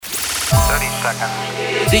30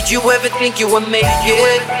 seconds. Did you ever think you would make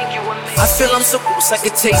it? I feel I'm so close, I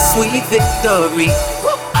could taste sweet victory.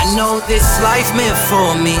 I know this life meant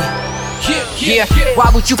for me. Yeah,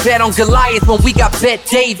 why would you bet on Goliath when we got Bet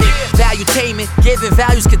David? Valuetainment, giving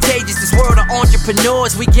values contagious. This world of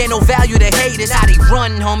entrepreneurs, we get no value to haters. How they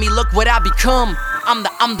run, homie, look what I become. I'm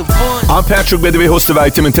the one. I'm Patrick Bedevey, host of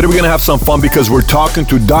iTim, and today we're going to have some fun because we're talking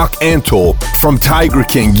to Doc Antle from Tiger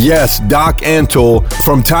King. Yes, Doc Antle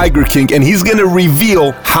from Tiger King, and he's going to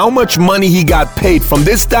reveal how much money he got paid from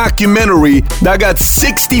this documentary that got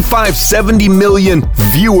 65, 70 million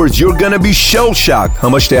viewers. You're going to be shell-shocked how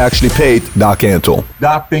much they actually paid Doc Antle.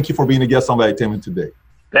 Doc, thank you for being a guest on iTim today.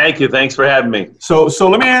 Thank you. Thanks for having me. So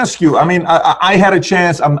let me ask you, I had a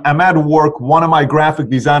chance, I'm at work, one of my graphic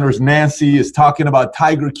designers, Nancy, is talking about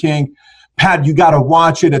Tiger King. Pat, you got to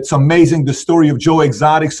watch it. It's amazing, the story of Joe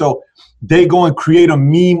Exotic. So they go and create a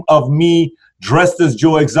meme of me dressed as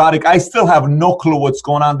Joe Exotic. I still have no clue what's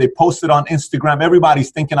going on. They posted on Instagram.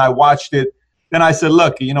 Everybody's thinking I watched it. Then I said,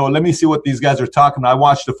 look, let me see what these guys are talking about. I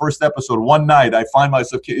watched the first episode one night. I find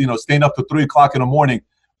myself, staying up to 3 o'clock in the morning,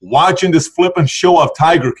 watching this flipping show of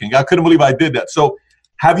Tiger King. I couldn't believe I did that. So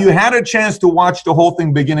have you had a chance to watch the whole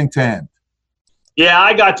thing beginning to end? Yeah,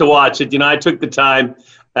 I got to watch it. I took the time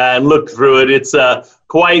and looked through it. It's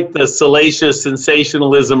quite the salacious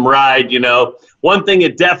sensationalism ride, One thing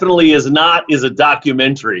it definitely is not is a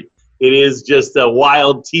documentary. It is just a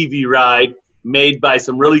wild TV ride made by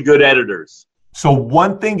some really good editors. So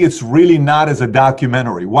one thing it's really not is a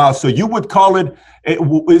documentary. Wow. So you would call it,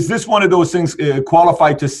 is this one of those things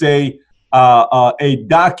qualified to say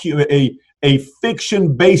a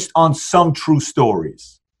fiction based on some true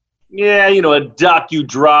stories? Yeah, a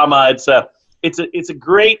docudrama. It's a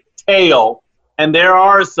great tale, and there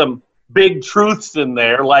are some big truths in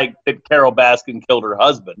there, like that Carole Baskin killed her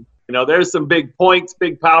husband. There's some big points,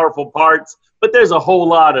 big powerful parts, but there's a whole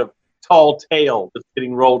lot of tall tale that's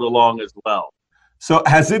getting rolled along as well. So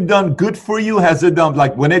has it done good for you? Has it done,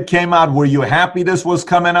 like when it came out, were you happy this was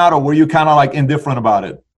coming out, or were you kind of like indifferent about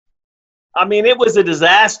it? It was a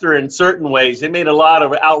disaster in certain ways. It made a lot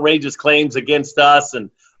of outrageous claims against us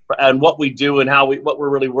and what we do and what we're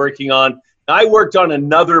really working on. I worked on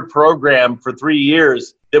another program for 3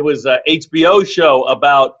 years. It was a HBO show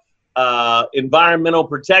about environmental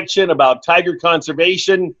protection, about tiger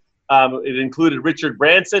conservation. It included Richard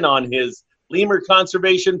Branson on his lemur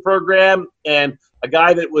conservation program and a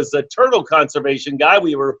guy that was a turtle conservation guy.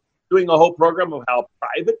 We were doing a whole program of how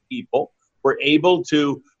private people were able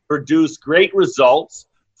to produce great results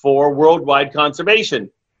for worldwide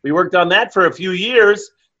conservation. We worked on that for a few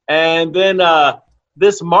years, and then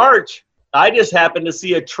this March, I just happened to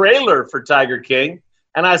see a trailer for Tiger King,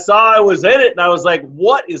 and I saw I was in it, and I was like,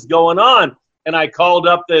 what is going on? And I called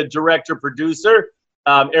up the director-producer,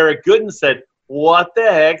 Eric Gooden, said, what the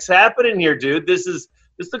heck's happening here, dude? This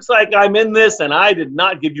looks like I'm in this, and I did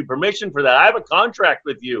not give you permission for that. I have a contract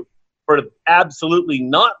with you for absolutely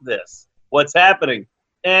not this. What's happening?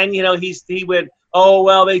 And, he went, oh,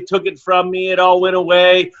 well, they took it from me. It all went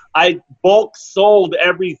away. I bulk sold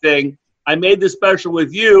everything. I made this special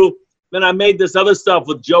with you. Then I made this other stuff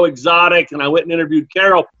with Joe Exotic, and I went and interviewed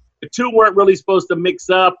Carole. The two weren't really supposed to mix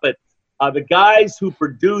up, but the guys who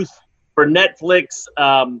produced for Netflix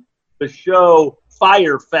the show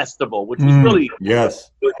Fire Festival, which was really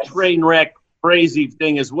a train wreck, crazy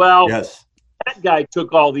thing as well. Yes. That guy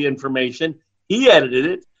took all the information. He edited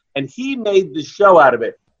it, and he made the show out of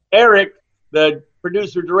it. Eric, the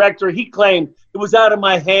producer-director, he claimed it was out of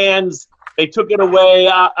my hands. They took it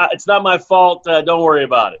away. It's not my fault. Don't worry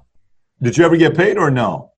about it. Did you ever get paid or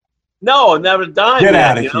no? No, never done. Get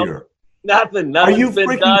out of here. Nothing. Are you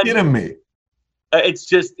freaking kidding me? It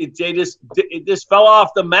just fell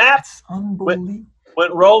off the map. That's unbelievable.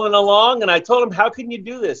 Went rolling along, and I told him, how can you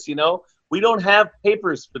do this? We don't have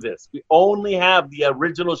papers for this. We only have the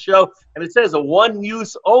original show, and it says a one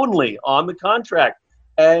use only on the contract.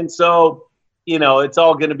 And so, it's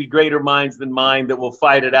all going to be greater minds than mine that will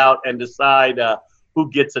fight it out and decide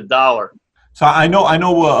who gets $1. So I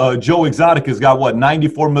know Joe Exotic has got,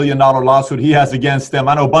 $94 million lawsuit he has against them.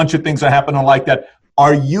 I know a bunch of things are happening like that.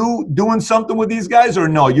 Are you doing something with these guys or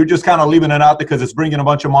no? You're just kind of leaving it out because it's bringing a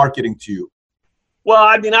bunch of marketing to you.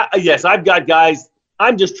 Well, yes, I've got guys.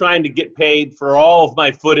 I'm just trying to get paid for all of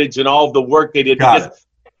my footage and all of the work they did. Because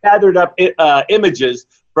I gathered up images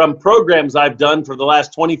from programs I've done for the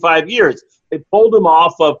last 25 years. They pulled them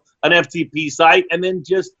off of an FTP site and then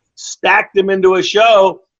just stacked them into a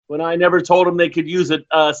show when I never told them they could use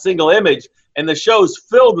a single image. And the show's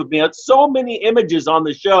filled with me. So many images on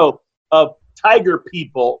the show of tiger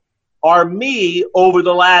people are me over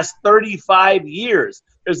the last 35 years.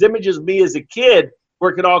 There's images of me as a kid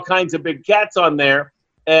working all kinds of big cats on there,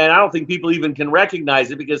 and I don't think people even can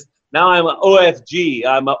recognize it because now I'm an OFG.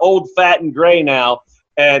 I'm an old, fat, and gray now,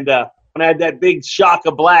 and when I had that big shock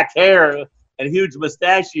of black hair and huge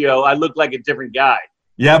mustachio, I looked like a different guy.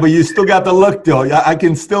 Yeah, but you still got the look, though. I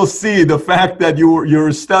can still see the fact that you're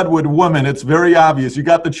a stud with women. It's very obvious. You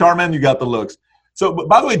got the charm and you got the looks. So, but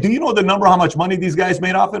by the way, do you know the number, how much money these guys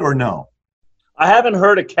made off it, or no? I haven't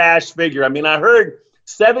heard a cash figure. I mean, I heard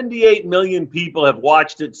 78 million people have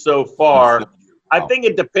watched it so far. I think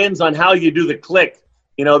it depends on how you do the click.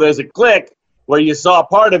 You know, there's a click where you saw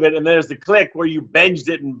part of it, and there's the click where you binged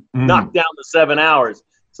it and knocked down the 7 hours.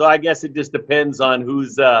 So I guess it just depends on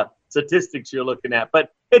whose statistics you're looking at.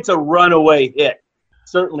 But it's a runaway hit.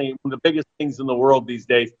 Certainly one of the biggest things in the world these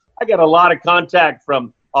days. I get a lot of contact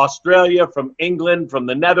from Australia, from England, from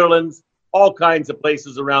the Netherlands, all kinds of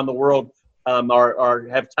places around the world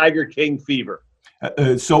have Tiger King fever.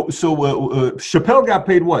 So Chappelle got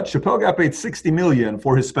paid what? Chappelle got paid $60 million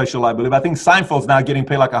for his special, I believe. I think Seinfeld's now getting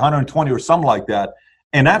paid like 120 or something like that,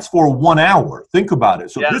 and that's for 1 hour. Think about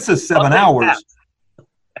it. So this is 7 hours,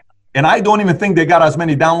 and I don't even think they got as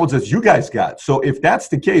many downloads as you guys got. So if that's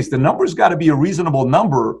the case, the number's got to be a reasonable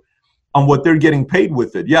number on what they're getting paid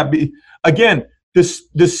with it. Yeah. Again, this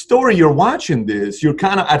story you're watching this, you're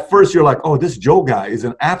kind of at first you're like, oh, this Joe guy is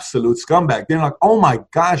an absolute scumbag. Then you're like, oh my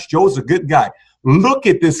gosh, Joe's a good guy. Look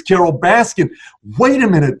at this Carole Baskin. Wait a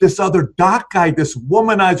minute, this other doc guy, this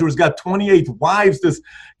womanizer who's got 28 wives, this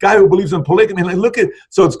guy who believes in polygamy. Like, look at,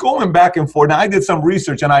 so it's going back and forth. Now, I did some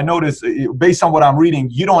research, and I noticed, based on what I'm reading,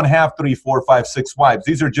 you don't have 3, 4, 5, 6 wives.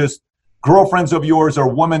 These are just girlfriends of yours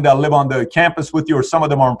or women that live on the campus with you, or some of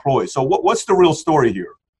them are employees. So what's the real story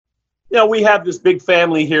here? You know, we have this big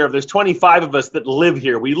family here. There's 25 of us that live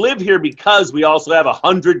here. We live here because we also have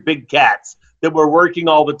 100 big cats that we're working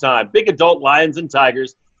all the time. Big adult lions and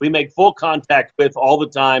tigers we make full contact with all the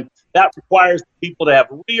time. That requires people to have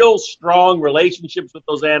real strong relationships with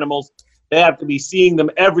those animals. They have to be seeing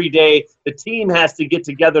them every day. The team has to get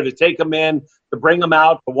together to take them in, to bring them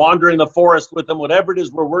out, to wander in the forest with them, whatever it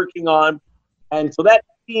is we're working on. And so that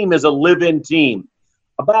team is a live-in team.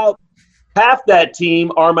 About half that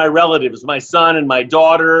team are my relatives, my son and my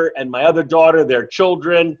daughter and my other daughter, their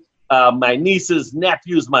children, my nieces,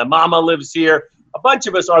 nephews, my mama lives here. A bunch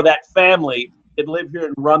of us are that family that live here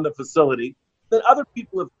and run the facility. Then other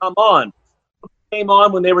people have come on. Came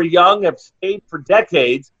on when they were young, have stayed for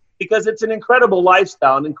decades, because it's an incredible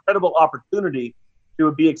lifestyle, an incredible opportunity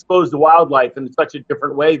to be exposed to wildlife in such a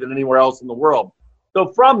different way than anywhere else in the world.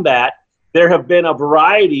 So from that, there have been a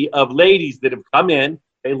variety of ladies that have come in.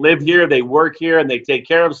 They live here, they work here, and they take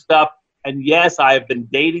care of stuff. And yes, I have been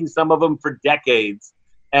dating some of them for decades.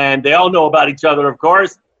 And they all know about each other, of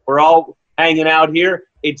course. We're all hanging out here.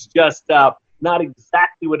 It's just not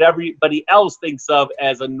exactly what everybody else thinks of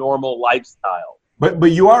as a normal lifestyle.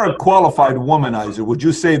 But you are a qualified womanizer. Would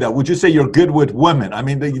you say that? Would you say you're good with women? I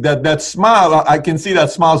mean, that smile, I can see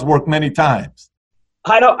that smile's worked many times.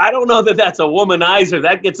 I don't know that that's a womanizer.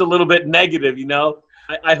 That gets a little bit negative, you know.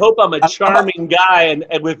 I hope I'm a charming guy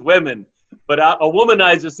and with women. But a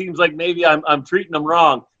womanizer seems like maybe I'm treating them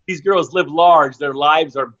wrong. These girls live large. Their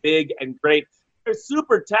lives are big and great. They're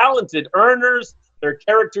super talented earners. They're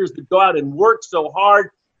characters that go out and work so hard.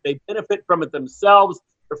 They benefit from it themselves.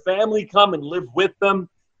 Their family come and live with them.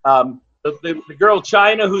 The girl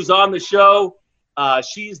China who's on the show,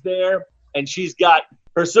 she's there, and she's got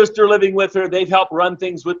her sister living with her. They've helped run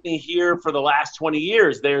things with me here for the last 20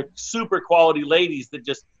 years. They're super quality ladies that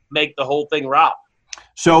just make the whole thing rock.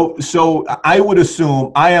 So I would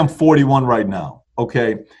assume, I am 41 right now,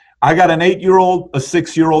 okay? I got an 8-year-old, a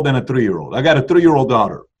 6-year-old, and a 3-year-old. I got a 3-year-old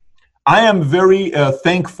daughter. I am very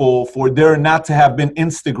thankful for there not to have been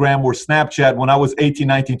Instagram or Snapchat when I was 18,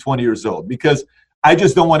 19, 20 years old, because I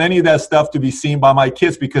just don't want any of that stuff to be seen by my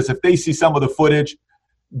kids, because if they see some of the footage,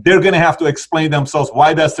 they're going to have to explain themselves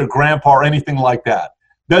why that's their grandpa or anything like that.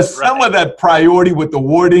 There's some of that priority with the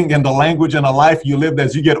wording and the language and the life you lived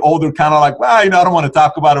as you get older, kind of like, well, you know, I don't want to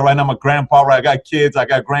talk about it right now. I'm a grandpa, right? I got kids, I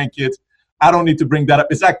got grandkids. I don't need to bring that up.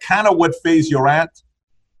 Is that kind of what phase you're at?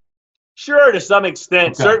 Sure, to some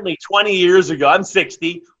extent. Okay. Certainly 20 years ago, I'm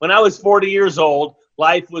 60. When I was 40 years old,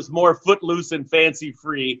 life was more footloose and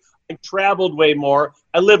fancy-free. I traveled way more.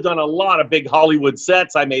 I lived on a lot of big Hollywood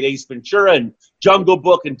sets. I made Ace Ventura and Jungle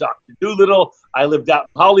Book and Dr. Dolittle. I lived out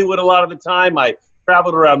in Hollywood a lot of the time. I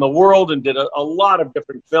traveled around the world and did a lot of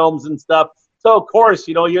different films and stuff. So, of course,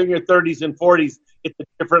 you know, you're in your 30s and 40s. It's a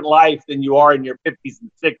different life than you are in your 50s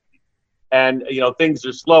and 60s. And, you know, things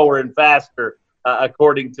are slower and faster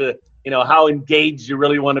according to, you know, how engaged you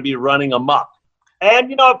really want to be running amok. And,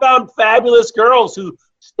 you know, I found fabulous girls who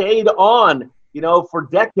stayed on, for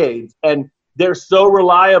decades. And they're so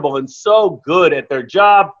reliable and so good at their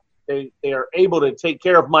job. They are able to take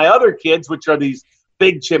care of my other kids, which are these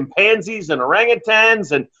big chimpanzees and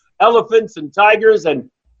orangutans and elephants and tigers. And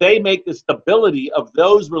they make the stability of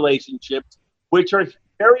those relationships, which are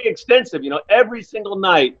very extensive. Every single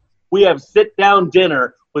night we have sit-down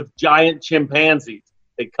dinner with giant chimpanzees.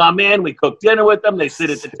 They come in, we cook dinner with them, they sit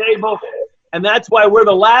at the table. And that's why we're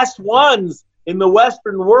the last ones in the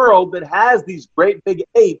Western world that has these great big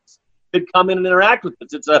apes that come in and interact with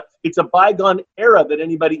us. It's a bygone era that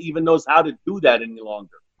anybody even knows how to do that any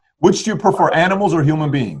longer. Which do you prefer, animals or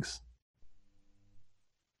human beings?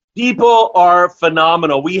 People are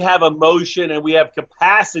phenomenal. We have emotion and we have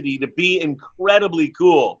capacity to be incredibly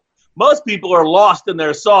cool. Most people are lost in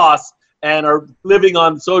their sauce and are living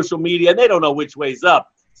on social media, and they don't know which way's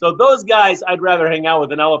up. So those guys, I'd rather hang out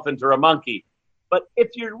with an elephant or a monkey. But if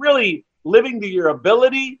you're really living to your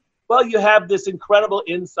ability, well, you have this incredible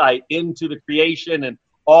insight into the creation and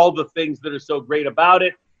all the things that are so great about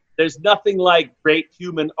it. There's nothing like great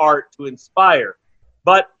human art to inspire.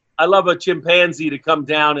 But I love a chimpanzee to come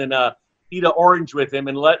down and eat an orange with him,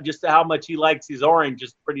 and just how much he likes his orange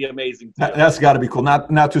is pretty amazing too. That's got to be cool.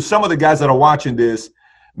 Now, to some of the guys that are watching this,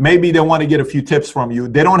 maybe they want to get a few tips from you.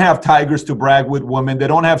 They don't have tigers to brag with women. They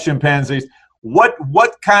don't have chimpanzees.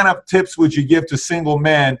 What kind of tips would you give to single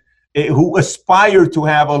men who aspire to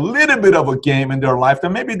have a little bit of a game in their life?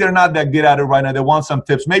 That maybe they're not that good at it right now. They want some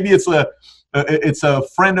tips. Maybe it's a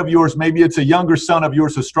friend of yours. Maybe it's a younger son of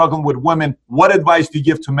yours who's struggling with women. What advice do you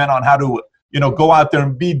give to men on how to, go out there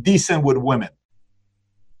and be decent with women?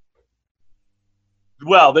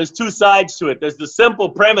 Well, there's two sides to it. There's the simple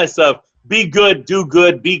premise of be good, do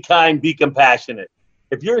good, be kind, be compassionate.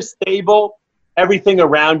 If you're stable, everything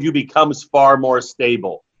around you becomes far more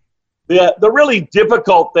stable. The really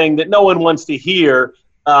difficult thing that no one wants to hear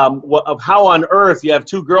of how on earth you have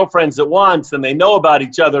two girlfriends at once and they know about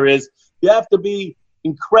each other is you have to be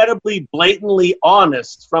incredibly blatantly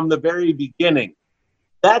honest from the very beginning.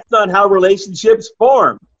 That's not how relationships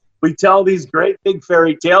form. We tell these great big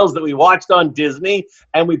fairy tales that we watched on Disney,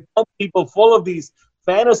 and we pump people full of these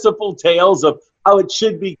fanciful tales of how it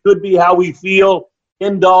should be, could be, how we feel,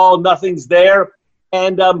 end all, nothing's there.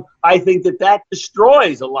 And I think that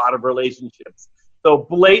destroys a lot of relationships. So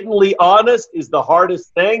blatantly honest is the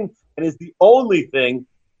hardest thing and is the only thing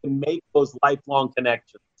to make those lifelong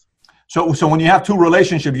connections. So when you have two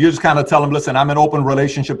relationships, you just kind of tell them, listen, I'm an open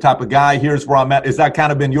relationship type of guy. Here's where I'm at. Is that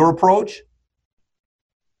kind of been your approach?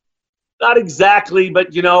 Not exactly,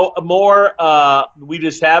 but more. We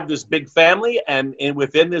just have this big family, and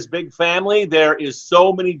within this big family, there is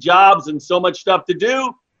so many jobs and so much stuff to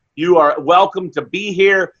do. You are welcome to be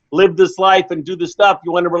here, live this life, and do the stuff.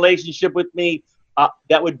 You want a relationship with me?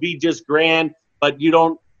 That would be just grand. But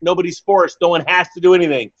nobody's forced. No one has to do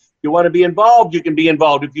anything. You want to be involved, you can be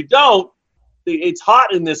involved. If you don't, it's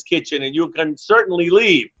hot in this kitchen, and you can certainly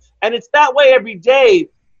leave. And it's that way every day.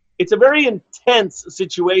 It's a very intense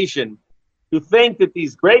situation to think that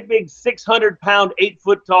these great big 600-pound,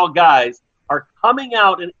 8-foot-tall guys are coming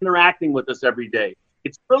out and interacting with us every day.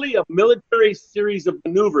 It's really a military series of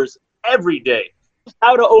maneuvers every day. Just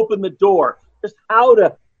how to open the door, just how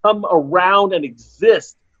to come around and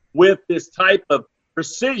exist with this type of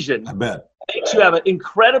precision. I bet. Makes you have an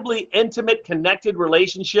incredibly intimate, connected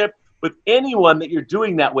relationship with anyone that you're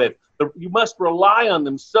doing that with. You must rely on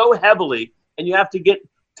them so heavily, and you have to get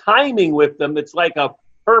timing with them. It's like a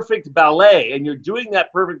perfect ballet, and you're doing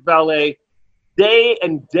that perfect ballet day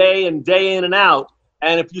and day and day in and out.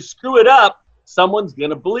 And if you screw it up, someone's going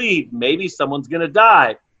to bleed. Maybe someone's going to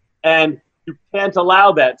die. And you can't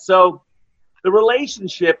allow that. So the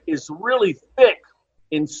relationship is really thick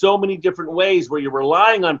in so many different ways where you're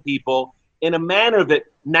relying on people in a manner that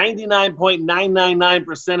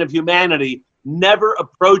 99.999% of humanity never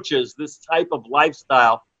approaches this type of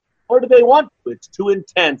lifestyle. Or do they want to? It's too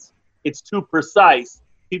intense. It's too precise.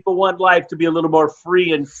 People want life to be a little more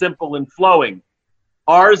free and simple and flowing.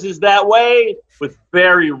 Ours is that way with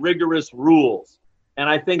very rigorous rules. And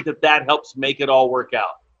I think that helps make it all work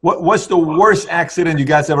out. What's the worst accident you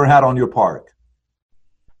guys ever had on your park?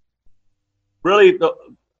 Really,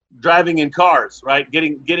 driving in cars, right?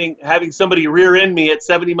 Having somebody rear end me at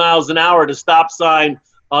 70 miles an hour at a stop sign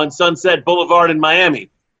on Sunset Boulevard in Miami.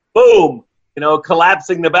 Boom!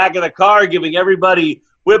 Collapsing the back of the car, giving everybody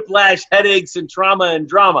whiplash, headaches, and trauma and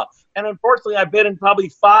drama. And unfortunately, I've been in probably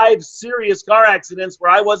 5 serious car accidents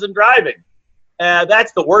where I wasn't driving.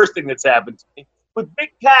 That's the worst thing that's happened to me. With big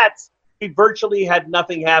cats, we virtually had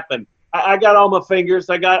nothing happen. I got all my fingers.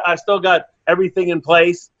 I still got everything in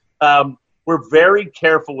place. We're very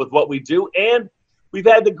careful with what we do, and we've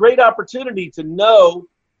had the great opportunity to know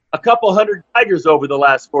a couple hundred tigers over the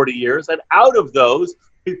last 40 years. And out of those,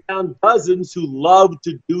 we found dozens who love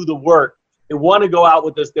to do the work. They want to go out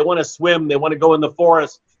with us. They want to swim. They want to go in the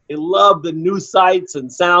forest. They love the new sights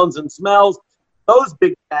and sounds and smells. Those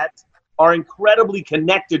big cats are incredibly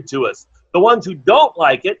connected to us. The ones who don't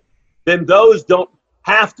like it, then those don't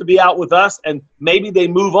have to be out with us, and maybe they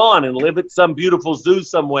move on and live at some beautiful zoo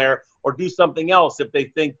somewhere or do something else if they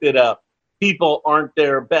think that people aren't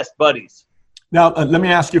their best buddies. Now, let me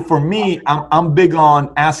ask you, for me, I'm big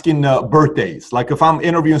on asking birthdays. Like if I'm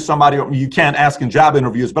interviewing somebody, you can't ask in job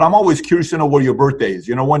interviews, but I'm always curious to know what your birthday is.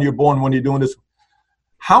 You know, when you're born, when you're doing this.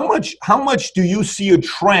 How much do you see a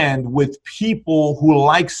trend with people who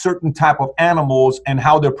like certain type of animals and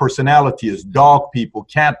how their personality is? Dog people,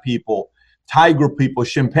 cat people, tiger people,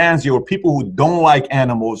 chimpanzee, or people who don't like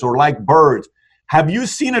animals or like birds. Have you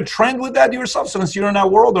seen a trend with that yourself since you're in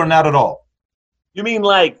that world, or not at all? You mean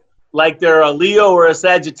like they're a Leo or a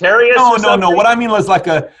Sagittarius? No. What I mean is like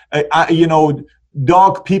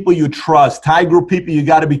dog people you trust, tiger people you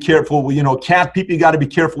got to be careful with, cat people you got to be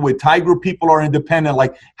careful with, tiger people are independent.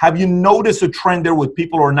 Like, have you noticed a trend there with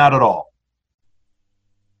people or not at all?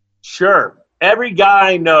 Sure. Every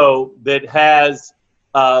guy I know that has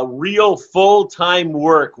real full-time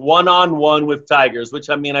work one-on-one with tigers, which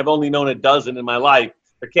I mean, I've only known a dozen in my life.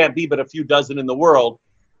 There can't be but a few dozen in the world.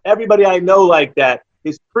 Everybody I know like that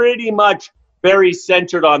is pretty much very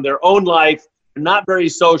centered on their own life. They're not very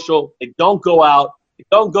social. They don't go out. They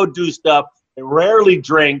don't go do stuff. They rarely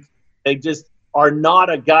drink. They just are not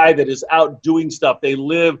a guy that is out doing stuff. They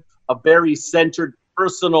live a very centered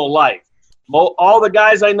personal life. All the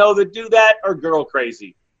guys I know that do that are girl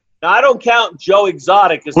crazy. Now, I don't count Joe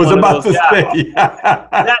Exotic as one of those guys.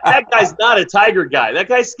 That guy's not a tiger guy. That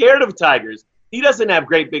guy's scared of tigers. He doesn't have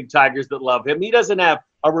great big tigers that love him. He doesn't have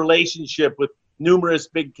a relationship with numerous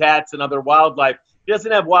big cats and other wildlife. He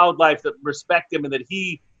doesn't have wildlife that respect him and that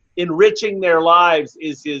he enriching their lives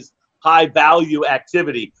is his high value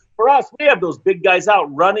activity. For us, we have those big guys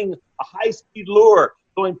out running a high speed lure,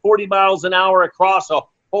 going 40 miles an hour across a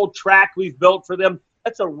whole track we've built for them.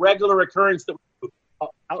 That's a regular occurrence that we do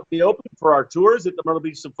out in the open for our tours at the Myrtle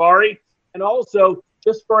Beach Safari, and also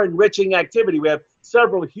just for enriching activity. We have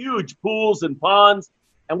several huge pools and ponds,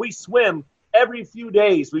 and we swim every few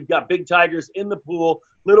days. We've got big tigers in the pool,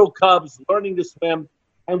 little cubs learning to swim,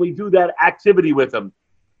 and we do that activity with them.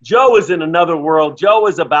 Joe is in another world. Joe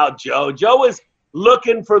is about Joe. Joe is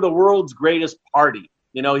looking for the world's greatest party.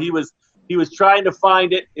 He was trying to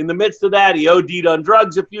find it. In the midst of that, he OD'd on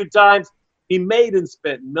drugs a few times. He made and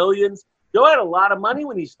spent millions. Joe had a lot of money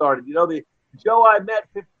when he started. The Joe I met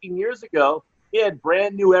 15 years ago, he had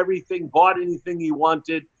brand new everything, bought anything he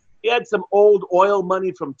wanted. He had some old oil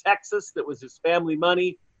money from Texas that was his family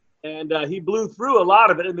money, and he blew through a lot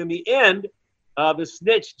of it. And in the end, the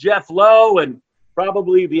snitch Jeff Lowe and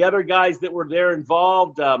probably the other guys that were there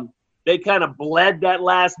involved, they kind of bled that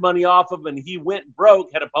last money off of him, and he went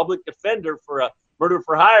broke, had a public defender for a murder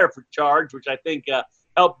for hire for charge, which I think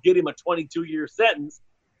helped get him a 22-year sentence.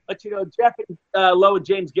 But, Jeff and Lowe and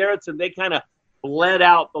James Garretson, they kind of bled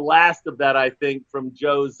out the last of that, I think, from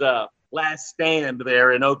Joe's last stand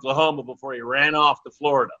there in Oklahoma before he ran off to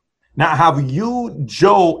Florida. Now, have you,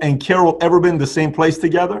 Joe, and Carol ever been in the same place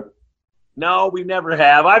together? No, we never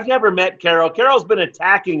have. I've never met Carol. Carol's been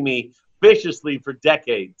attacking me viciously for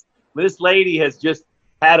decades. This lady has just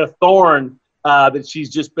had a thorn that she's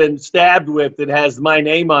just been stabbed with that has my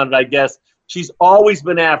name on it, I guess. She's always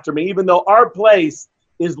been after me, even though our place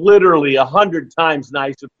is literally 100 times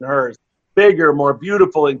nicer than hers. Bigger, more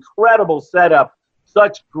beautiful, incredible setup.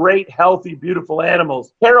 Such great, healthy, beautiful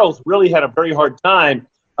animals. Carol's really had a very hard time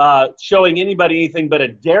showing anybody anything but a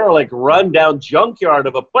derelict, rundown junkyard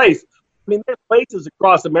of a place. I mean, there's places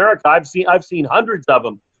across America. I've seen hundreds of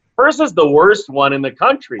them. Hers is the worst one in the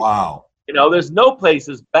country. Wow. There's no place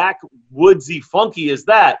as backwoodsy funky as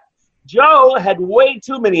that. Joe had way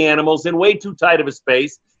too many animals in way too tight of a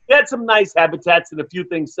space. He had some nice habitats and a few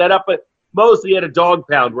things set up, but mostly had a dog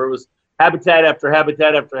pound where it was habitat after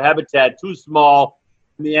habitat after habitat, too small,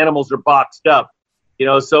 and the animals are boxed up.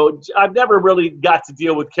 So I've never really got to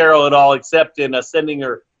deal with Carol at all, except in sending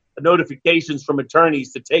her notifications from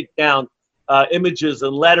attorneys to take down images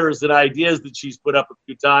and letters and ideas that she's put up a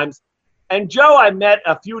few times. And Joe I met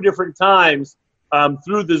a few different times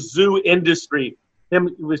through the zoo industry. He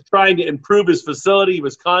was trying to improve his facility. He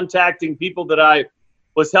was contacting people that I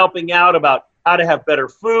was helping out about how to have better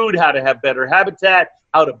food, how to have better habitat,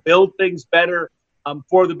 how to build things better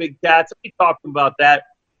for the big cats. We talked about that.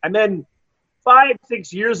 And then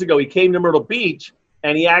 5-6 years ago, he came to Myrtle Beach,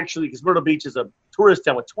 and he actually, because Myrtle Beach is a tourist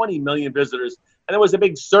town with 20 million visitors, and there was a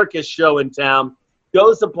big circus show in town.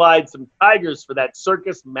 Joe supplied some tigers for that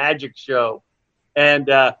circus magic show. And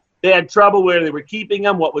they had trouble where they were keeping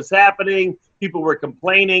them, what was happening. People were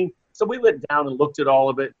complaining. So we went down and looked at all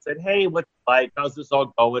of it, said, hey, what's it like? How's this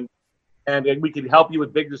all going? And we can help you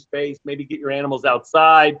with bigger space, maybe get your animals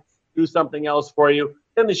outside, do something else for you.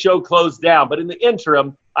 Then the show closed down. But in the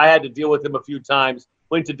interim, I had to deal with him a few times.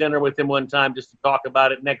 Went to dinner with him one time just to talk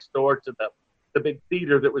about it next door to the big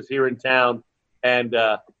theater that was here in town. And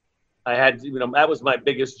I had, that was my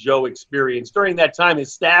biggest Joe experience. During that time,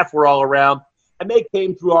 his staff were all around, and they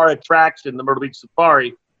came through our attraction, the Myrtle Beach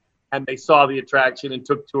Safari, and they saw the attraction and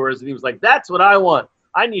took tours. And he was like, that's what I want.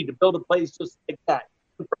 I need to build a place just like that.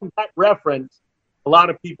 And from that reference, a lot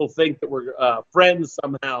of people think that we're friends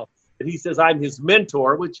somehow. And he says I'm his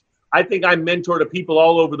mentor, which I think I'm mentor to people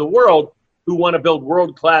all over the world who want to build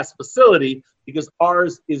world-class facility, because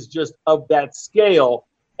ours is just of that scale.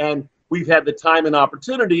 And we've had the time and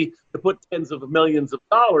opportunity to put tens of millions of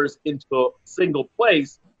dollars into a single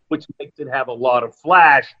place, which makes it have a lot of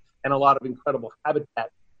flash and a lot of incredible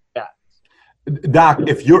habitat. Doc,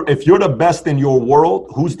 if you're the best in your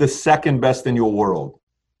world, who's the second best in your world?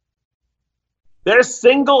 There's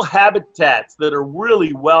single habitats that are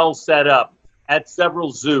really well set up at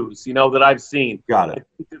several zoos, that I've seen. Got it.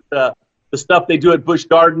 The stuff they do at Busch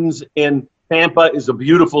Gardens in Tampa is a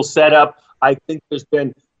beautiful setup. I think there's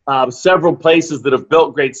been several places that have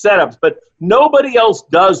built great setups, but nobody else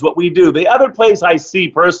does what we do. The other place I see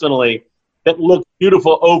personally that looks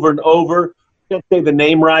beautiful over and over, I can't say the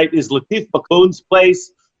name right, is Latif Makoun's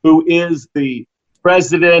place, who is the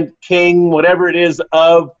president, king, whatever it is,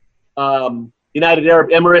 of United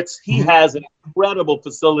Arab Emirates. He has an incredible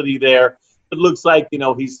facility there. It looks like,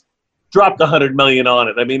 he's dropped $100 million on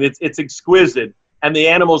it. I mean, it's exquisite, and the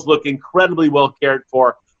animals look incredibly well cared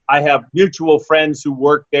for. I have mutual friends who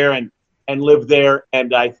work there and live there,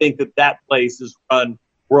 and I think that place is run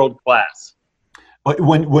world class.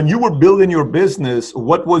 When you were building your business,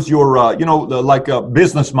 what was your a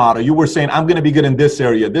business model? You were saying, I'm going to be good in this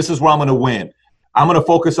area. This is where I'm going to win. I'm going to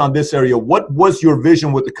focus on this area. What was your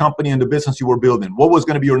vision with the company and the business you were building? What was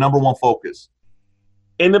going to be your number one focus?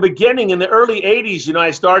 In the beginning, in the early 80s,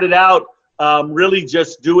 I started out really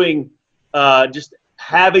just doing, just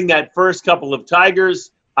having that first couple of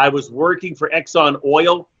tigers. I was working for Exxon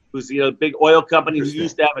Oil, who's a big oil company who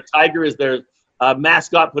used to have a tiger as their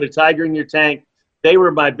mascot, put a tiger in your tank. They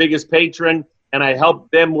were my biggest patron, and I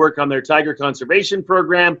helped them work on their tiger conservation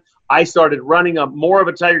program. I started running more of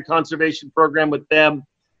a tiger conservation program with them.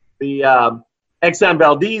 The Exxon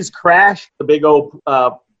Valdez crashed, the big old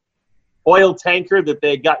oil tanker that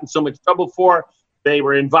they had gotten so much trouble for. They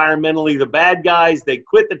were environmentally the bad guys. They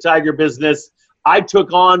quit the tiger business. I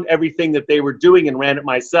took on everything that they were doing and ran it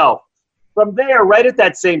myself. From there, right at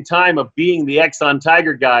that same time of being the Exxon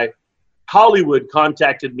Tiger guy, Hollywood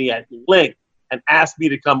contacted me at length and asked me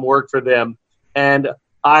to come work for them. And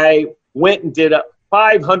I went and did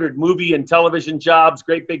 500 movie and television jobs,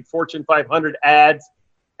 great big Fortune 500 ads.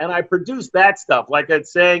 And I produced that stuff, like I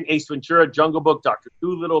was saying, Ace Ventura, Jungle Book, Dr.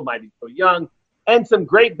 Dolittle, Mighty Joe Young, and some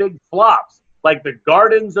great big flops, like The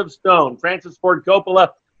Gardens of Stone. Francis Ford Coppola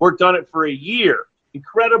worked on it for a year.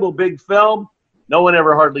 Incredible big film. No one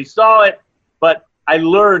ever hardly saw it, but I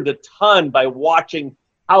learned a ton by watching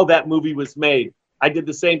how that movie was made. I did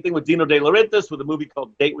the same thing with Dino De Laurentiis with a movie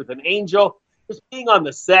called Date with an Angel. Just being on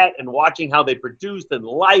the set and watching how they produced and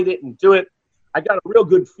light it and do it, I got a real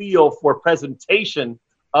good feel for presentation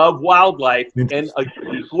of wildlife in a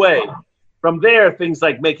unique way. From there, things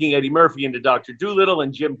like making Eddie Murphy into Dr. Dolittle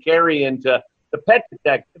and Jim Carrey into The Pet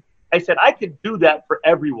Detective, I said I could do that for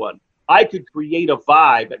everyone. I could create a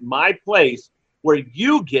vibe at my place where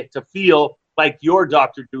you get to feel like you're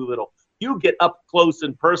Dr. Dolittle. You get up close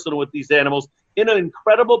and personal with these animals in an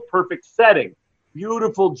incredible, perfect setting.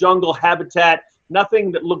 Beautiful jungle habitat,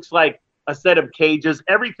 nothing that looks like a set of cages,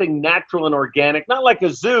 everything natural and organic, not like a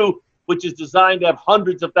zoo, which is designed to have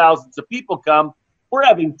hundreds of thousands of people come. We're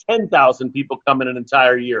having 10,000 people come in an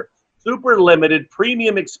entire year. Super limited,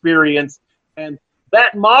 premium experience. And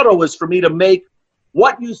that model was for me to make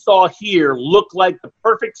what you saw here look like the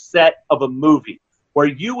perfect set of a movie, where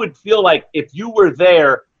you would feel like if you were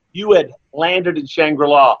there, you had landed in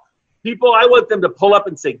Shangri-La. People, I want them to pull up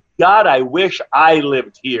and say, God, I wish I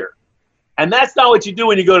lived here. And that's not what you do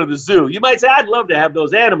when you go to the zoo. You might say, I'd love to have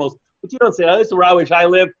those animals, but you don't say, oh, this is where I wish I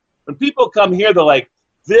lived. When people come here, they're like,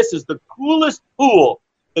 this is the coolest pool,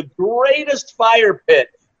 the greatest fire pit,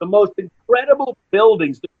 the most incredible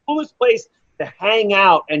buildings, the coolest place to hang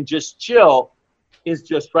out and just chill is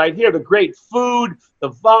just right here. The great food, the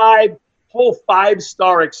vibe, whole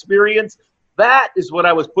 5-star experience. That is what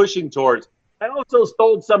I was pushing towards. I also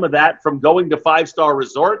stole some of that from going to 5-star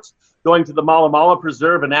resorts, going to the Mala Mala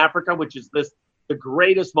Preserve in Africa, which is the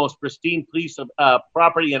greatest, most pristine piece of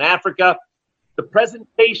property in Africa. The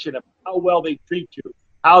presentation of how well they treat you,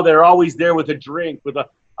 how they're always there with a drink, with a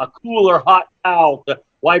cool or hot towel to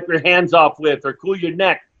wipe your hands off with or cool your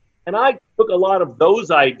neck. And I took a lot of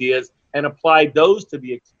those ideas and applied those to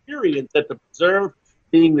the experience at the preserve,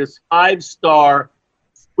 being this 5-star,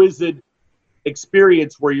 exquisite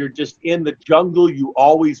experience where you're just in the jungle you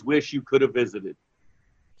always wish you could have visited.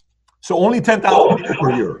 So only 10,000 people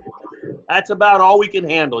per year. That's about all we can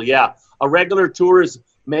handle, yeah. A regular tour is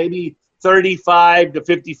maybe 35 to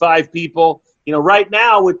 55 people. You know, right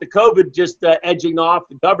now with the COVID just edging off,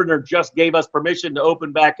 the governor just gave us permission to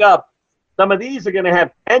open back up. Some of these are going to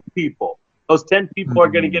have 10 people. Those 10 people are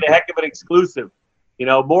going to get a heck of an exclusive. You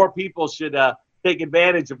know, more people should take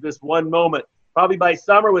advantage of this one moment. Probably by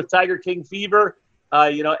summer with Tiger King Fever,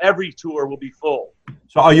 you know, every tour will be full.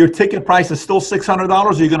 So are your ticket prices still $600 or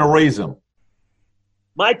are you going to raise them?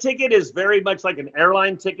 My ticket is very much like an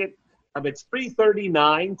airline ticket. It's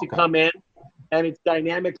 $339 to come in, and it's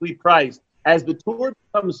dynamically priced. As the tour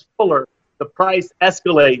becomes fuller, the price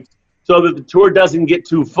escalates so that the tour doesn't get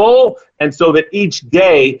too full and so that each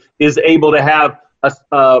day is able to have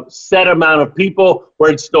a set amount of people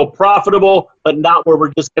where it's still profitable, but not where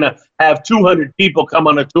we're just going to have 200 people come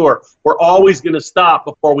on a tour. We're always going to stop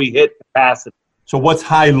before we hit capacity. So what's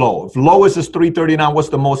high-low? If lowest is $339, what's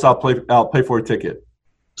the most I'll pay for a ticket?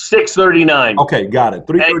 $639. Okay, got it.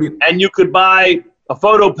 $330. And you could buy a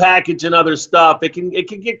photo package and other stuff. It can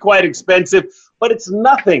get quite expensive, but it's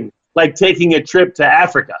nothing like taking a trip to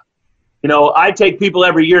Africa. You know, I take people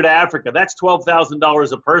every year to Africa. That's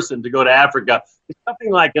 $12,000 a person to go to Africa. It's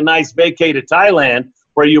something like a nice vacay to Thailand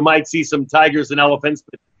where you might see some tigers and elephants,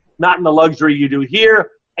 but not in the luxury you do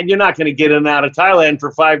here. And you're not going to get in and out of Thailand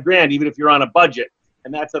for $5,000, even if you're on a budget.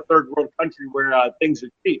 And that's a third world country where things are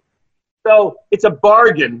cheap. So it's a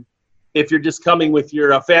bargain if you're just coming with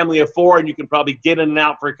your family of 4, and you can probably get in and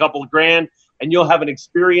out for a couple of grand, and you'll have an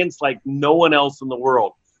experience like no one else in the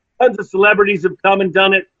world. Tons of celebrities have come and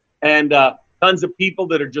done it, and tons of people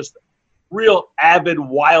that are just real avid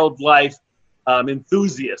wildlife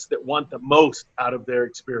enthusiasts that want the most out of their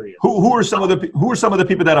experience. Who are some of the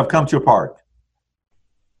people that have come to your park?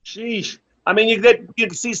 Sheesh. I mean, you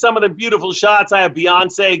can see some of the beautiful shots. I have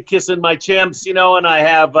Beyonce kissing my chimps, you know, and I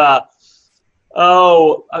have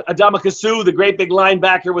Adama Kasu, the great big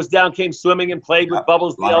linebacker, was down, came swimming and played with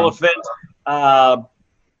Bubbles the elephant.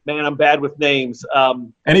 Man, I'm bad with names.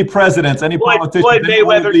 Any presidents, any politicians? Floyd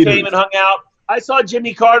Mayweather came and hung out. I saw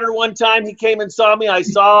Jimmy Carter one time. He came and saw me. I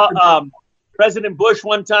saw President Bush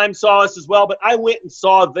one time saw us as well, but I went and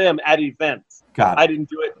saw them at events. I didn't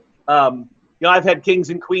do it. You know, I've had kings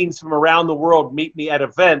and queens from around the world meet me at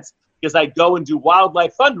events because I go and do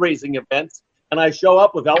wildlife fundraising events, and I show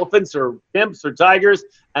up with elephants or chimps or tigers,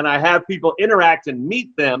 and I have people interact and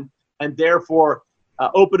meet them, and therefore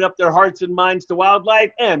open up their hearts and minds to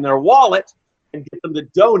wildlife and their wallet and get them to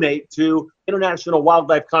donate to International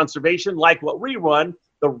Wildlife Conservation, like what we run,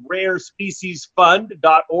 the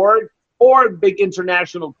RareSpeciesFund.org, or big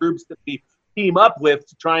international groups that we team up with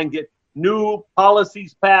to try and get new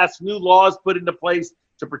policies passed, new laws put into place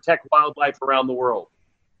to protect wildlife around the world.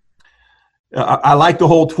 I like the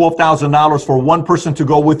whole $12,000 for one person to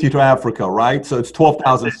go with you to Africa, right? So it's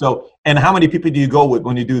 $12,000. So, and how many people do you go with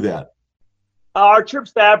when you do that? Our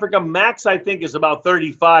trips to Africa, max, I think, is about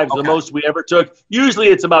 35, the most we ever took. Usually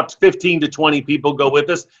it's about 15 to 20 people go with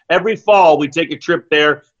us. Every fall, we take a trip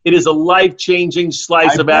there. It is a life-changing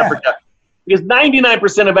slice of Africa. Because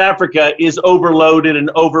 99% of Africa is overloaded and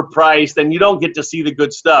overpriced, and you don't get to see the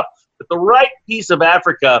good stuff. But the right piece of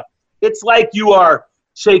Africa, it's like you are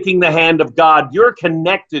shaking the hand of God. You're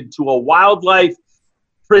connected to a wildlife,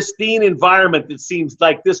 pristine environment that seems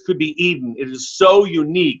like this could be Eden. It is so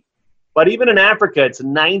unique. But even in Africa, it's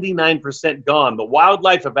 99% gone. The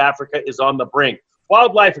wildlife of Africa is on the brink.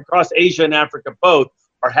 Wildlife across Asia and Africa both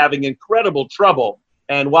are having incredible trouble,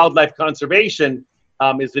 and wildlife conservation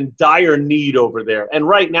is in dire need over there. And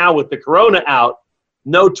right now with the corona out,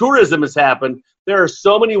 no tourism has happened. There are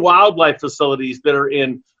so many wildlife facilities that are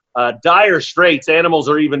in dire straits. Animals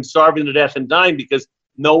are even starving to death and dying because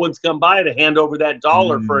no one's come by to hand over that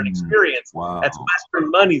dollar for an experience. Wow. That's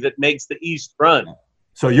Western money that makes the East run.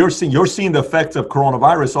 So you're seeing the effects of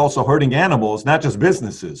coronavirus also hurting animals, not just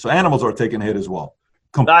businesses. So animals are taking a hit as well.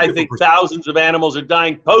 I think thousands of animals are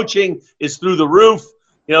dying. Poaching is through the roof.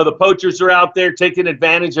 You know, the poachers are out there taking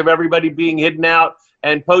advantage of everybody being hidden out,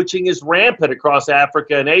 and poaching is rampant across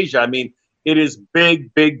Africa and Asia. I mean, it is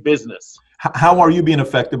big, big business. How are you being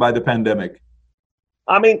affected by the pandemic?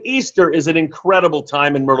 I mean, Easter is an incredible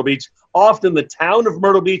time in Myrtle Beach. Often the town of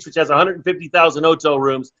Myrtle Beach, which has 150,000 hotel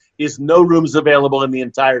rooms, is no rooms available in the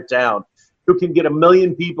entire town. You can get 1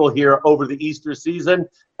 million people here over the Easter season,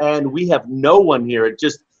 and we have no one here. It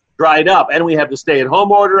just dried up. And we have the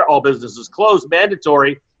stay-at-home order. All businesses closed,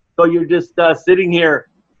 mandatory. So you're just sitting here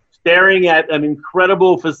staring at an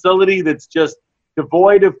incredible facility that's just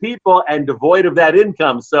devoid of people and devoid of that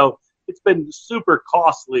income. So it's been super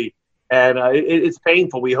costly, and it's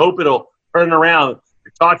painful. We hope it'll turn around.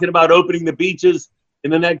 We're talking about opening the beaches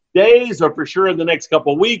in the next days, or for sure in the next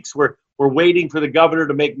couple of weeks. We're waiting for the governor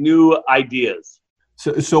to make new ideas.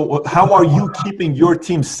 So how are you keeping your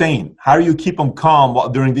team sane? How do you keep them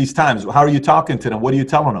calm during these times? How are you talking to them? What are you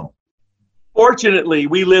telling them? Fortunately,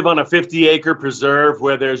 we live on a 50-acre preserve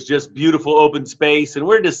where there's just beautiful open space, and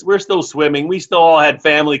we're still swimming. We still all had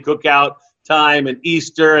family cookout time and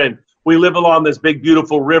Easter, and we live along this big,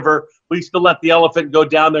 beautiful river. We still let the elephant go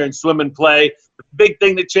down there and swim and play. The big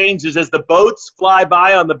thing that changes is the boats fly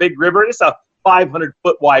by on the big river. It's a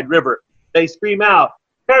 500-foot wide river. They scream out,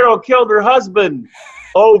 "Carol killed her husband,"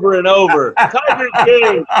 over and over. Tiger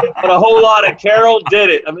King, but a whole lot of Carol did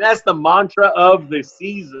it. I mean, that's the mantra of the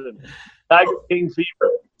season. Tiger King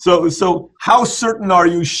fever. So how certain are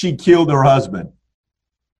you she killed her husband?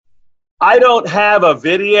 I don't have a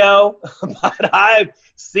video, but I've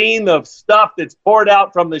seen the stuff that's poured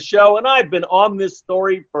out from the show, and I've been on this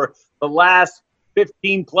story for the last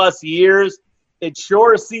 15 plus years. It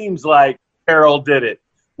sure seems like Carol did it.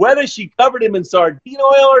 Whether she covered him in sardine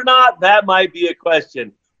oil or not, that might be a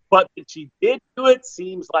question. But that she did do it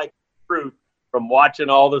seems like the truth from watching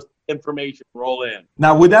all this information roll in.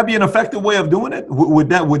 Now, would that be an effective way of doing it? Would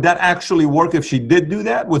that actually work if she did do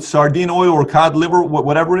that with sardine oil or cod liver,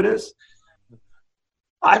 whatever it is?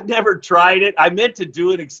 I've never tried it. I meant to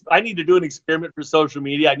do it. I need to do an experiment for social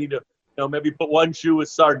media. I need to, maybe put one shoe with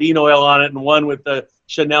sardine oil on it and one with the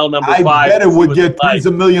Chanel No. 5. I bet it would get tens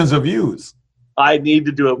of millions of views. I need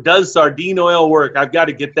to do it. Does sardine oil work? I've got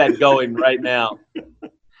to get that going right now.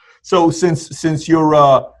 So since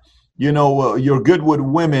you're you're good with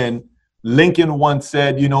women, Lincoln once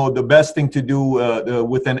said, the best thing to do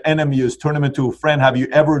with an enemy is turn him into a friend. Have you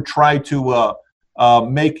ever tried to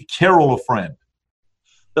make Carol a friend?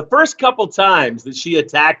 The first couple times that she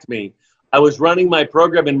attacked me, I was running my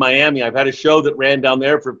program in Miami. I've had a show that ran down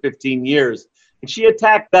there for 15 years. And she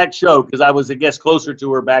attacked that show because I was, I guess, closer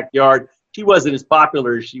to her backyard. She wasn't as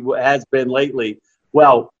popular as she has been lately.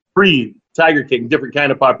 Well, pre-Tiger King, different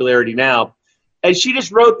kind of popularity now. And she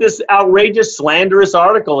just wrote this outrageous, slanderous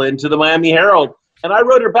article into the Miami Herald. And I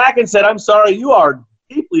wrote her back and said, "I'm sorry, you are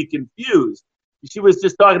deeply confused." She was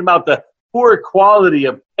just talking about the poor quality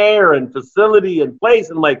of care and facility and place.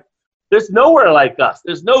 And like, there's nowhere like us.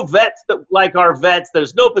 There's no vets like our vets.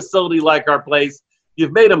 There's no facility like our place.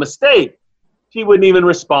 You've made a mistake. She wouldn't even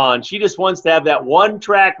respond. She just wants to have that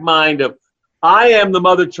one-track mind of, I am the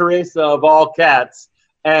Mother Teresa of all cats,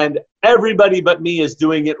 and everybody but me is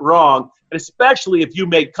doing it wrong. And especially if you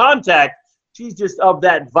make contact, she's just of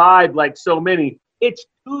that vibe like so many. It's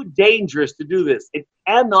too dangerous to do this. It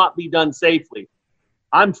cannot be done safely.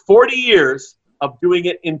 I'm 40 years of doing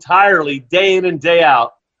it entirely, day in and day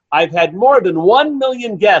out. I've had more than 1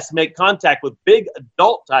 million guests make contact with big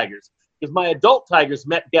adult tigers, because my adult tigers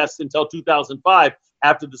met guests until 2005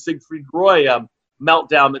 after the Siegfried Roy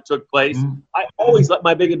meltdown that took place. I always let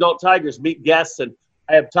my big adult tigers meet guests, and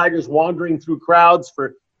I have tigers wandering through crowds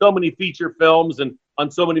for so many feature films and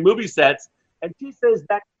on so many movie sets. And she says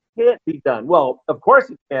that can't be done. Well, of course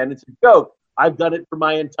it can. It's a joke. I've done it for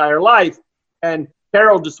my entire life. And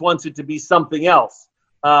Carol just wants it to be something else.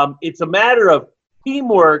 It's a matter of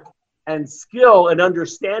teamwork and skill and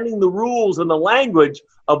understanding the rules and the language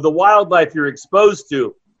of the wildlife you're exposed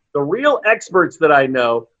to. The real experts that I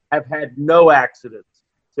know have had no accidents.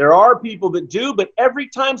 There are people that do, but every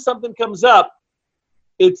time something comes up,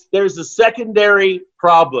 there's a secondary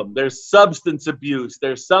problem. There's substance abuse.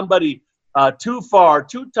 There's somebody too far,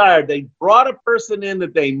 too tired. They brought a person in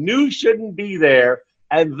that they knew shouldn't be there,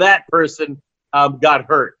 and that person got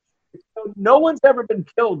hurt. So no one's ever been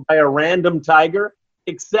killed by a random tiger,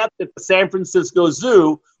 except at the San Francisco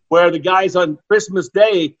Zoo, where the guys on Christmas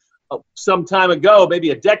Day some time ago,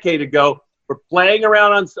 maybe a decade ago, were playing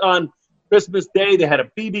around on Christmas Day. They had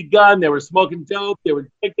a BB gun. They were smoking dope. They were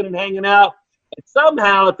kicking and hanging out. And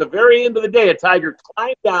somehow, at the very end of the day, a tiger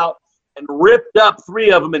climbed out and ripped up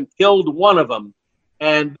 3 of them and killed 1 of them.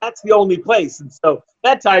 And that's the only place. And so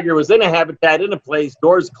that tiger was in a habitat, in a place,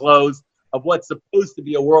 doors closed, of what's supposed to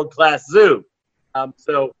be a world-class zoo.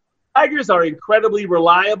 So tigers are incredibly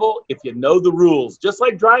reliable if you know the rules, just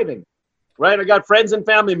like driving, right? I got friends and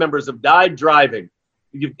family members have died driving.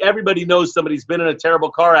 Everybody knows somebody's been in a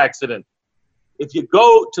terrible car accident. If you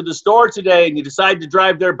go to the store today and you decide to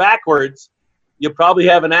drive there backwards, you'll probably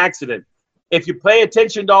have an accident. If you pay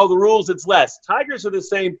attention to all the rules, it's less. Tigers are the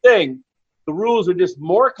same thing. The rules are just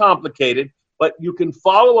more complicated, but you can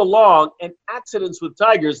follow along, and accidents with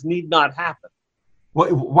tigers need not happen.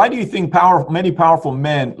 Why do you think many powerful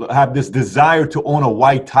men have this desire to own a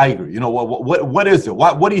white tiger? You know, what is it?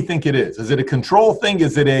 What do you think it is? Is it a control thing?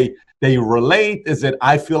 Is it they relate? Is it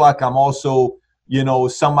I feel like I'm also, you know,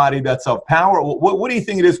 somebody that's of power? What do you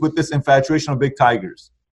think it is with this infatuation of big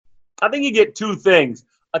tigers? I think you get two things.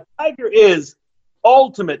 A tiger is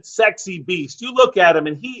ultimate sexy beast. You look at him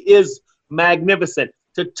and he is magnificent.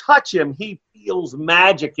 To touch him, he feels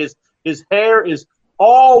magic. His hair is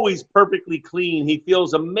always perfectly clean. He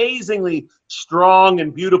feels amazingly strong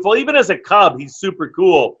and beautiful. Even as a cub, he's super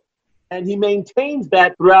cool. And he maintains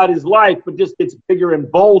that throughout his life, but just gets bigger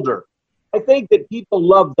and bolder. I think that people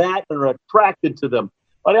love that and are attracted to them.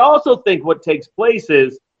 But I also think what takes place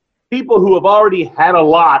is people who have already had a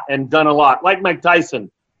lot and done a lot, like Mike Tyson.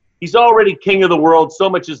 He's already king of the world. So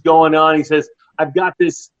much is going on. He says, I've got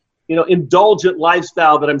this, you know, indulgent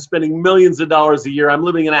lifestyle that I'm spending millions of dollars a year. I'm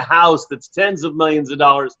living in a house that's tens of millions of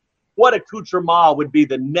dollars. What accoutrement would be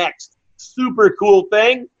the next super cool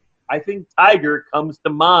thing? I think tiger comes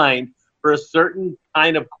to mind for a certain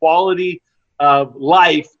kind of quality of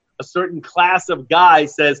life. A certain class of guy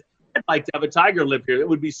says, I'd like to have a tiger live here. It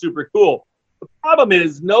would be super cool. The problem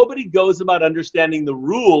is nobody goes about understanding the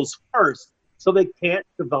rules first, so they can't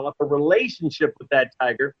develop a relationship with that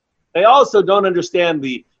tiger. They also don't understand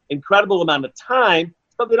the incredible amount of time,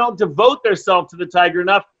 so they don't devote themselves to the tiger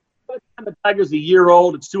enough. By the time the tiger's a year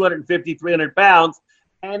old, it's 250, 300 pounds,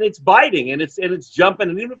 and it's biting, and it's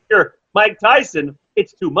jumping. And even if you're Mike Tyson,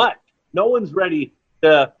 it's too much. No one's ready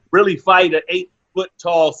to really fight an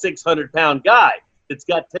 8-foot-tall, 600-pound guy that's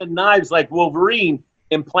got 10 knives like Wolverine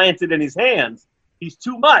implanted in his hands. He's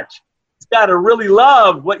too much. He's got to really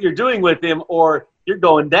love what you're doing with him, or you're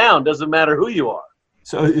going down. Doesn't matter who you are.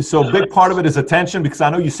 So a big part of it is attention, because I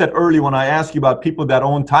know you said earlier when I asked you about people that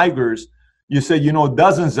own tigers, you said, you know,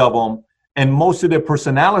 dozens of them, and most of their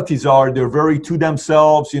personalities they're very to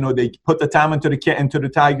themselves. You know, they put the time into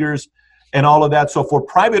the tigers and all of that. So for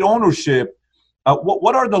private ownership,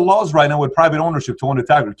 what are the laws right now with private ownership to own a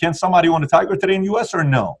tiger? Can somebody own a tiger today in the U.S. or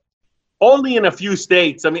no? Only in a few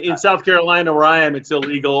states. I mean, in South Carolina where I am, it's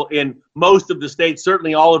illegal. In most of the states,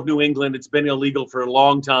 certainly all of New England, it's been illegal for a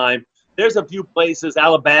long time. There's a few places,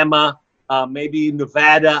 Alabama, maybe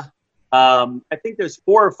Nevada. I think there's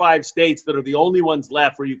 4 or 5 states that are the only ones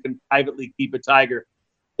left where you can privately keep a tiger.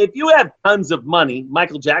 If you have tons of money,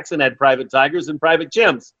 Michael Jackson had private tigers and private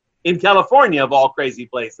gyms in California, of all crazy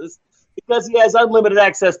places, because he has unlimited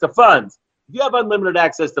access to funds. If you have unlimited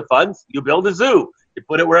access to funds, you build a zoo. You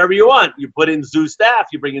put it wherever you want. You put in zoo staff.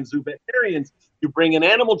 You bring in zoo veterinarians. You bring in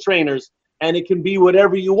animal trainers. And it can be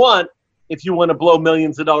whatever you want if you want to blow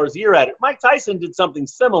millions of dollars a year at it. Mike Tyson did something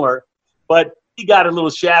similar, but he got a little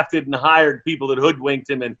shafted and hired people that hoodwinked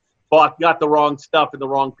him and got the wrong stuff and the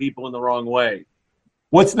wrong people in the wrong way.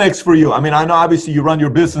 What's next for you? I mean, I know obviously you run your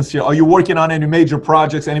business here. Are you working on any major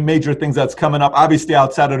projects, any major things that's coming up, obviously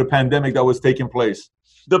outside of the pandemic that was taking place?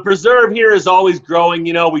 The preserve here is always growing.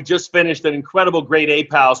 You know, we just finished an incredible great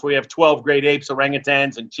ape house. We have 12 great apes,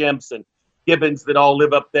 orangutans, and chimps, and gibbons that all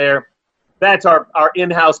live up there. That's our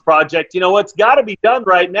in-house project. You know, what's got to be done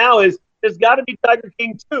right now is there's got to be Tiger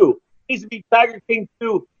King 2. It needs to be Tiger King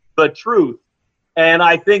 2, The Truth. And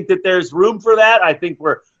I think that there's room for that. I think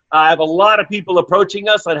I have a lot of people approaching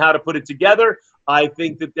us on how to put it together. I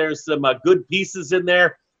think that there's some good pieces in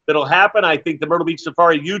there that'll happen. I think the Myrtle Beach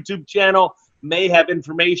Safari YouTube channel may have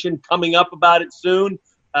information coming up about it soon.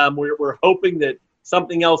 We're hoping that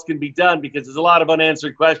something else can be done because there's a lot of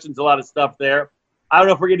unanswered questions, a lot of stuff there. I don't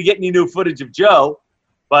know if we're going to get any new footage of Joe,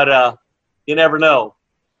 but you never know.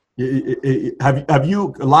 Have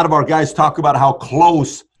you, a lot of our guys talk about how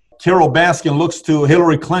close Carole Baskin looks to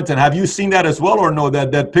Hillary Clinton. Have you seen that as well, or no,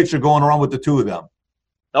 that picture going around with the two of them?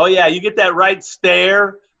 Oh, yeah. You get that right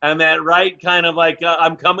stare and that right kind of like,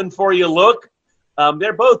 I'm coming for you look.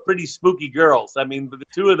 They're both pretty spooky girls. I mean, the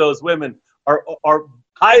two of those women are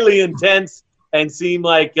highly intense and seem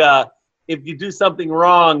like if you do something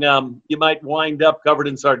wrong, you might wind up covered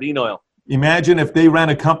in sardine oil. Imagine if they ran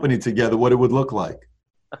a company together, what it would look like.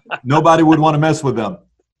 Nobody would want to mess with them.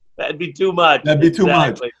 That'd be too much. That'd be too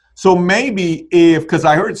much. So maybe because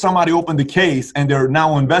I heard somebody opened the case and they're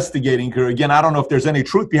now investigating her. Again, I don't know if there's any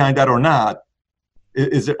truth behind that or not.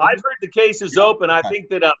 Is it? I've heard the case is open. I think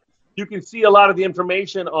that you can see a lot of the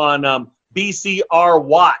information on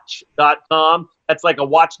BCRWatch.com. That's like a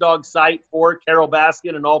watchdog site for Carol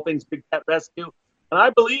Baskin and all things Big Cat Rescue. And I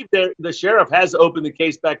believe that the sheriff has opened the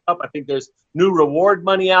case back up. I think there's new reward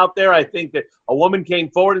money out there. I think that a woman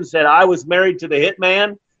came forward and said, I was married to the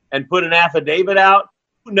hitman, and put an affidavit out.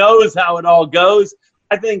 Who knows how it all goes?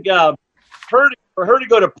 I think for her to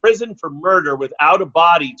go to prison for murder without a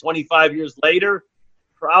body 25 years later,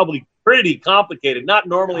 probably pretty complicated. Not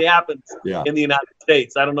normally happens in the United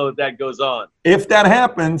States. I don't know if that goes on. If that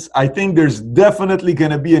happens, I think there's definitely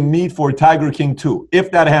going to be a need for Tiger King 2, if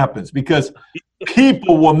that happens, because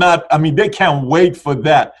people will not, I mean, they can't wait for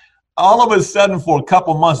that. All of a sudden, for a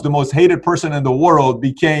couple months, the most hated person in the world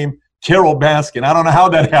became Carol Baskin. I don't know how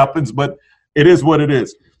that happens, but it is what it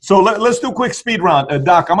is. So let's do a quick speed round.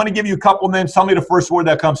 Doc, I'm going to give you a couple names. Tell me the first word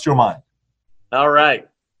that comes to your mind. All right.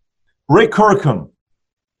 Rick Kirkham.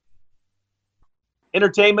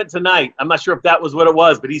 Entertainment Tonight. I'm not sure if that was what it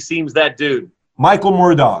was, but he seems that dude. Michael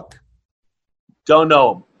Murdoch. Don't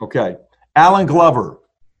know him. Okay. Alan Glover.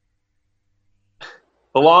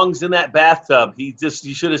 Belongs in that bathtub. He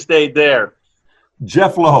should have stayed there.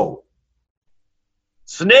 Jeff Lowe.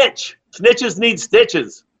 Snitch. Snitches need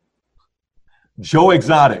stitches. Joe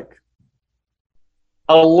Exotic.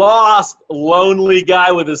 A lost, lonely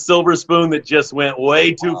guy with a silver spoon that just went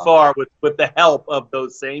way too far with the help of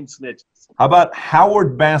those same snitches. How about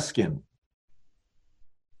Howard Baskin?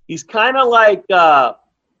 He's kind of like a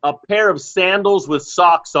pair of sandals with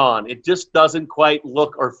socks on. It just doesn't quite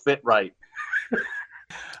look or fit right.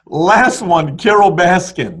 Last one, Carol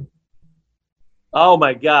Baskin. Oh,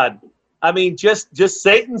 my God. I mean, just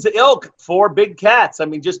Satan's ilk for big cats. I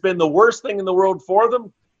mean, just been the worst thing in the world for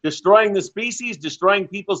them. Destroying the species, destroying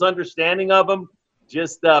people's understanding of them.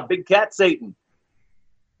 Just big cat Satan.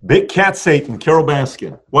 Big cat Satan, Carol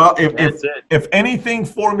Baskin. Well, if anything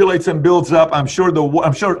formulates and builds up, I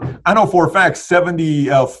know for a fact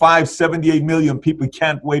 78 million people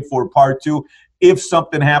can't wait for part 2 if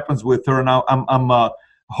something happens with her. Now, I'm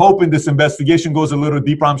hoping this investigation goes a little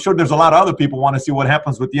deeper. I'm sure there's a lot of other people want to see what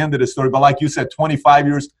happens with the end of the story. But like you said, 25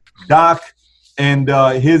 years, Doc and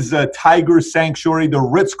his tiger sanctuary, the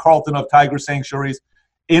Ritz-Carlton of tiger sanctuaries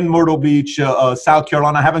in Myrtle Beach, South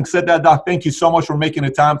Carolina. Having said that, Doc, thank you so much for making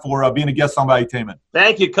the time for being a guest on Valuetainment.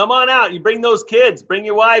 Thank you. Come on out. You bring those kids. Bring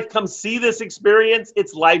your wife. Come see this experience.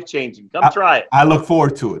 It's life-changing. Come try it. I look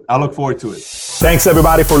forward to it. Thanks,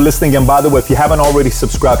 everybody, for listening. And by the way, if you haven't already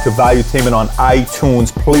subscribed to Valuetainment on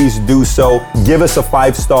iTunes, please do so. Give us a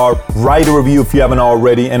 5-star. Write a review if you haven't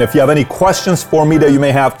already. And if you have any questions for me that you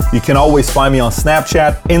may have, you can always find me on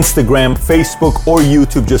Snapchat, Instagram, Facebook, or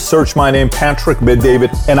YouTube. Just search my name, Patrick Bet-David.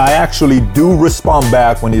 And I actually do respond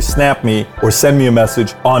back when you snap me or send me a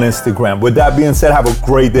message on Instagram. With that being said, have a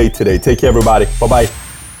great day today. Take care, everybody. Bye-bye.